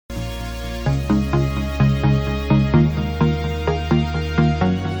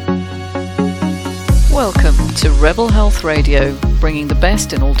Welcome to Rebel Health Radio, bringing the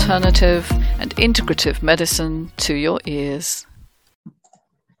best in alternative and integrative medicine to your ears.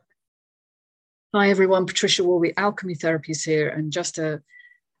 Hi everyone, Patricia Warby, Alchemy Therapies here, and just a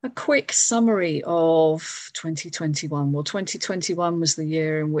quick summary of 2021. Well, 2021 was the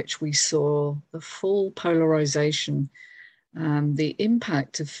year in which we saw the full polarization and the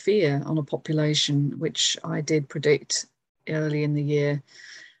impact of fear on a population, which I did predict early in the year.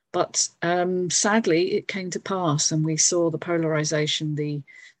 But sadly, it came to pass, and we saw the polarization, the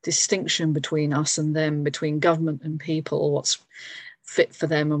distinction between us and them, between government and people, what's fit for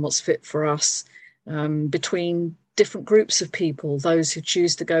them and what's fit for us, between different groups of people, those who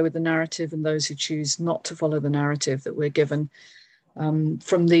choose to go with the narrative and those who choose not to follow the narrative that we're given.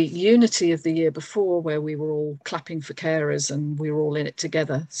 From the unity of the year before, where we were all clapping for carers and we were all in it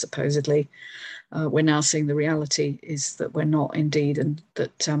together, supposedly, we're now seeing the reality is that we're not indeed, and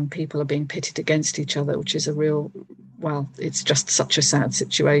that people are being pitted against each other, which is a real, well, it's just such a sad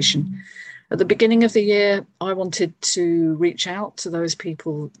situation. At the beginning of the year, I wanted to reach out to those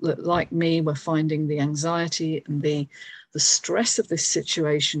people that, like me, were finding the anxiety and the stress of this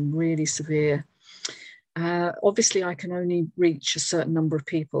situation really severe. Obviously, I can only reach a certain number of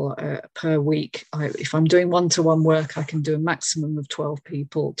people per week. If I'm doing one-to-one work, I can do a maximum of 12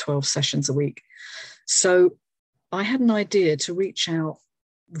 people, 12 sessions a week. So I had an idea to reach out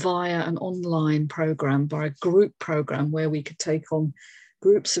via an online program, by a group program, where we could take on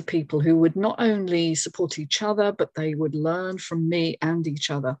groups of people who would not only support each other, but they would learn from me and each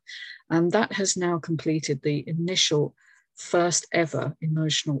other. And that has now completed. The initial first ever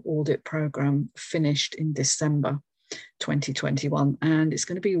emotional audit program finished in December 2021, and it's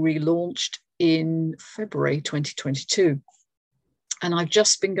going to be relaunched in February 2022. And I've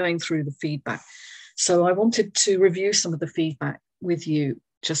just been going through the feedback. So I wanted to review some of the feedback with you,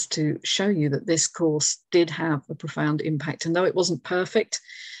 just to show you that this course did have a profound impact. And though it wasn't perfect,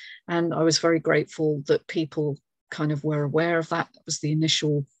 and I was very grateful that people kind of were aware of that. That was the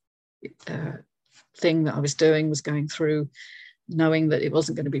initial thing that I was doing, was going through knowing that it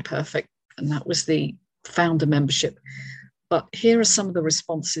wasn't going to be perfect. And that was the founder membership. But here are some of the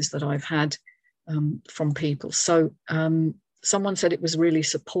responses that I've had from people. So someone said it was really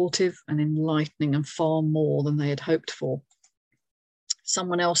supportive and enlightening and far more than they had hoped for.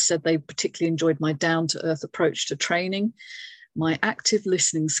 Someone else said they particularly enjoyed my down-to-earth approach to training, my active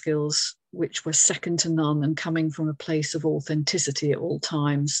listening skills, which were second to none and coming from a place of authenticity at all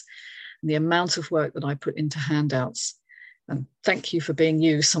times, and the amount of work that I put into handouts. And thank you for being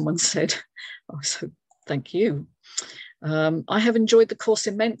you, someone said. Oh, so thank you. I have enjoyed the course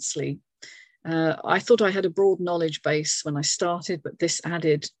immensely. I thought I had a broad knowledge base when I started, but this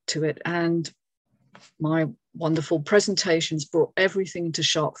added to it, and my wonderful presentations brought everything into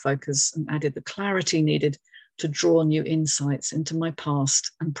sharp focus and added the clarity needed to draw new insights into my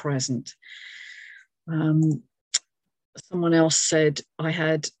past and present. Someone else said I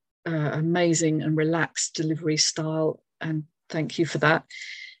had amazing and relaxed delivery style, and thank you for that.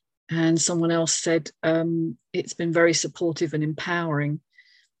 And someone else said it's been very supportive and empowering.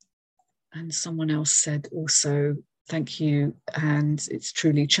 And someone else said also, thank you, and it's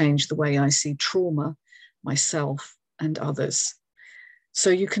truly changed the way I see trauma, myself and others. So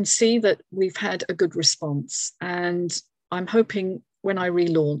you can see that we've had a good response, and I'm hoping when I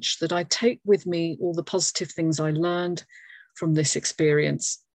relaunch that I take with me all the positive things I learned from this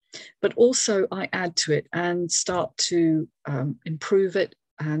experience, but also I add to it and start to improve it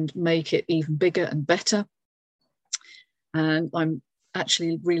and make it even bigger and better. And I'm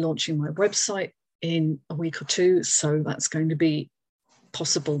actually relaunching my website in a week or two, so that's going to be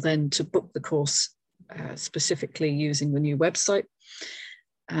possible then to book the course specifically using the new website.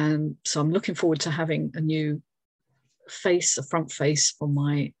 And so I'm looking forward to having a new face, a front face for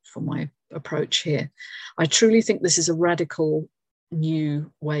my approach here. I truly think this is a radical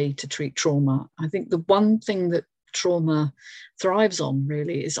new way to treat trauma. I think the one thing that trauma thrives on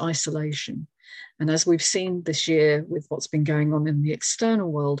really is isolation. And as we've seen this year with what's been going on in the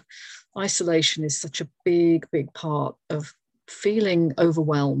external world, isolation is such a big, big part of feeling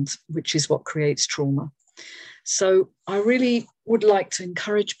overwhelmed, which is what creates trauma. So I really would like to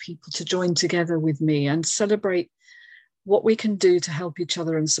encourage people to join together with me and celebrate what we can do to help each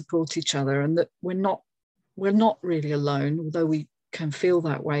other and support each other, and that we're not really alone, although we can feel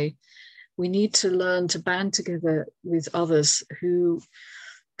that way. We need to learn to band together with others who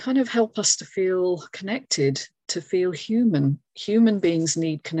kind of help us to feel connected, to feel human. Human beings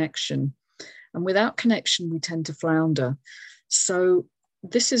need connection. And without connection, we tend to flounder. So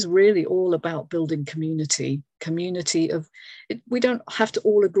this is really all about building community of, we don't have to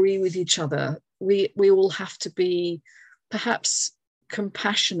all agree with each other we all have to be perhaps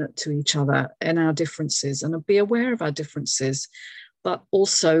compassionate to each other in our differences and be aware of our differences, but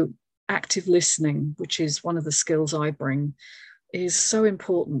also active listening, which is one of the skills I bring, is so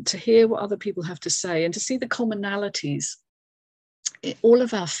important, to hear what other people have to say and to see the commonalities. All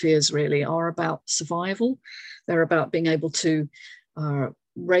of our fears really are about survival. They're about being able to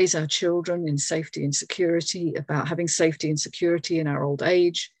raise our children in safety and security, about having safety and security in our old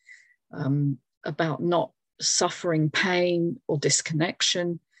age, about not suffering pain or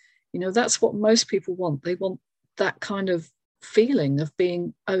disconnection. That's what most people want. They want that kind of feeling of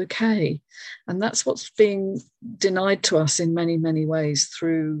being okay. And that's what's being denied to us in many, many ways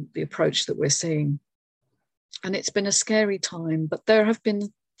through the approach that we're seeing. And it's been a scary time, but there have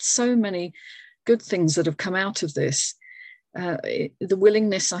been so many good things that have come out of this. The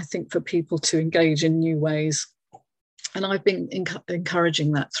willingness, I think, for people to engage in new ways. And I've been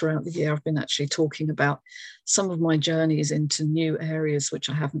encouraging that throughout the year. I've been actually talking about some of my journeys into new areas which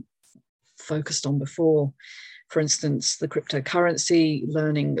I haven't focused on before. For instance, the cryptocurrency,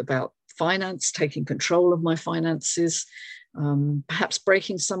 learning about finance, taking control of my finances, perhaps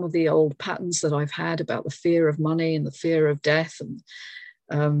breaking some of the old patterns that I've had about the fear of money and the fear of death,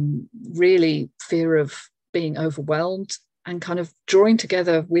 and really fear of being overwhelmed, and kind of drawing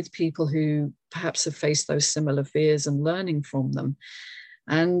together with people who perhaps have faced those similar fears and learning from them.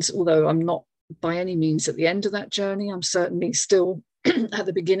 And although I'm not by any means at the end of that journey, I'm certainly still at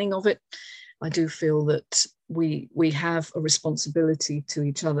the beginning of it. I do feel that we have a responsibility to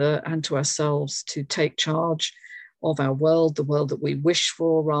each other and to ourselves to take charge of our world, the world that we wish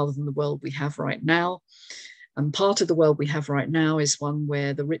for, rather than the world we have right now. And part of the world we have right now is one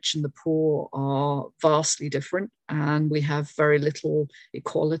where the rich and the poor are vastly different, and we have very little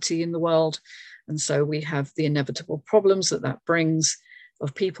equality in the world. And so we have the inevitable problems that brings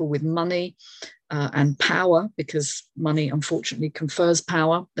of people with money and power, because money unfortunately confers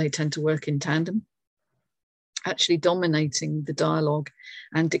power. They tend to work in tandem, actually dominating the dialogue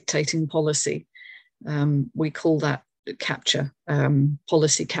and dictating policy. We call that capture,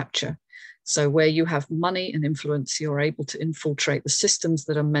 policy capture. So where you have money and influence, you're able to infiltrate the systems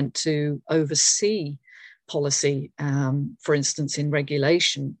that are meant to oversee policy, for instance, in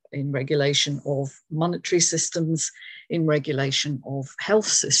regulation of monetary systems, in regulation of health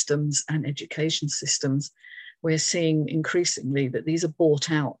systems and education systems. We're seeing increasingly that these are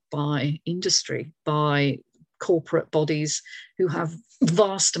bought out by industry, by corporate bodies who have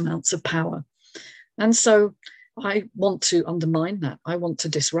vast amounts of power. And so I want to undermine that. I want to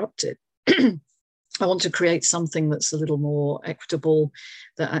disrupt it. I want to create something that's a little more equitable,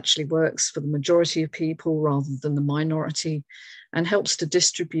 that actually works for the majority of people rather than the minority, and helps to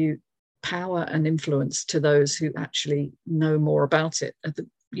distribute power and influence to those who actually know more about it, at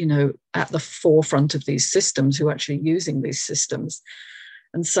the forefront of these systems, who are actually using these systems.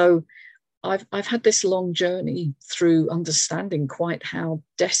 And so I've had this long journey through understanding quite how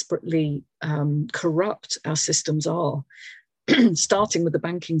desperately corrupt our systems are. Starting with the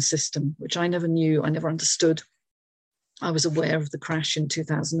banking system, which I never knew, I never understood. I was aware of the crash in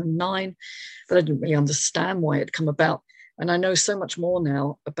 2009, but I didn't really understand why it had come about. And I know so much more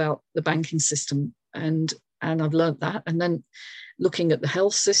now about the banking system, and I've learned that. And then looking at the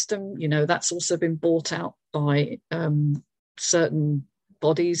health system, that's also been bought out by certain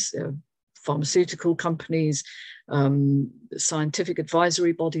bodies, pharmaceutical companies, scientific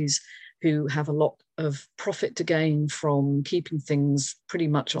advisory bodies, who have a lot of profit to gain from keeping things pretty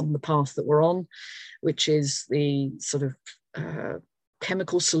much on the path that we're on, which is the sort of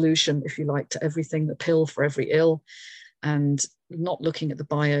chemical solution, if you like, to everything, the pill for every ill, and not looking at the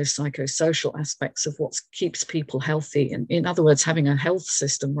biopsychosocial aspects of what keeps people healthy. And in other words, having a health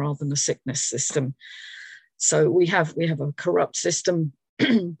system rather than a sickness system. So we have a corrupt system,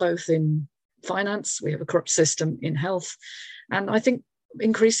 both in finance, we have a corrupt system in health, and I think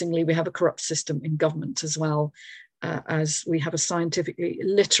increasingly we have a corrupt system in government as well, as we have a scientifically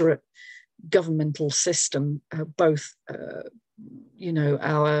illiterate governmental system. Both our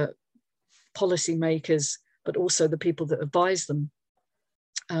policymakers, but also the people that advise them,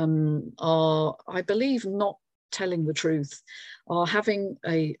 are, I believe, not telling the truth, are having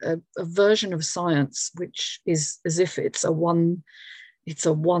a version of science which is as if it's a one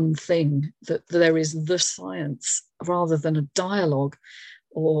thing, that there is the science, rather than a dialogue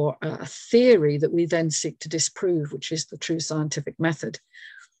or a theory that we then seek to disprove, which is the true scientific method.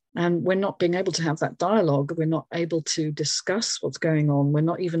 And we're not being able to have that dialogue. We're not able to discuss what's going on. We're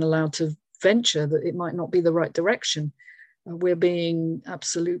not even allowed to venture that it might not be the right direction. We're being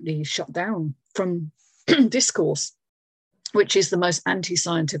absolutely shut down from discourse. which is the most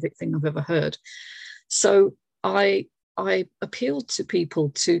anti-scientific thing I've ever heard. So I appeal to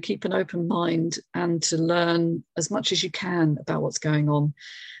people to keep an open mind and to learn as much as you can about what's going on,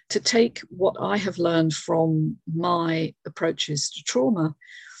 to take what I have learned from my approaches to trauma,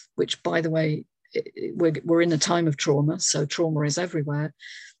 which, by the way, we're in a time of trauma, so trauma is everywhere,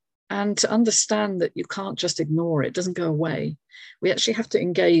 and to understand that you can't just ignore it. It doesn't go away. We actually have to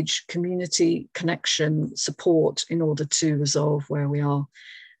engage community, connection, support in order to resolve where we are.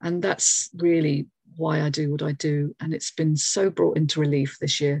 And that's really why I do what I do. And it's been so brought into relief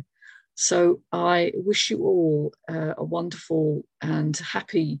this year. So I wish you all a wonderful and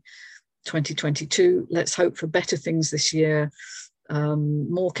happy 2022. Let's hope for better things this year,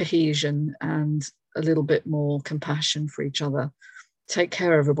 more cohesion and a little bit more compassion for each other. Take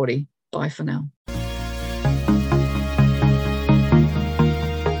care, everybody. Bye for now.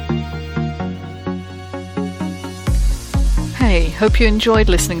 Hey, hope you enjoyed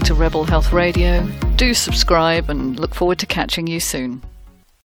listening to Rebel Health Radio. Do subscribe and look forward to catching you soon.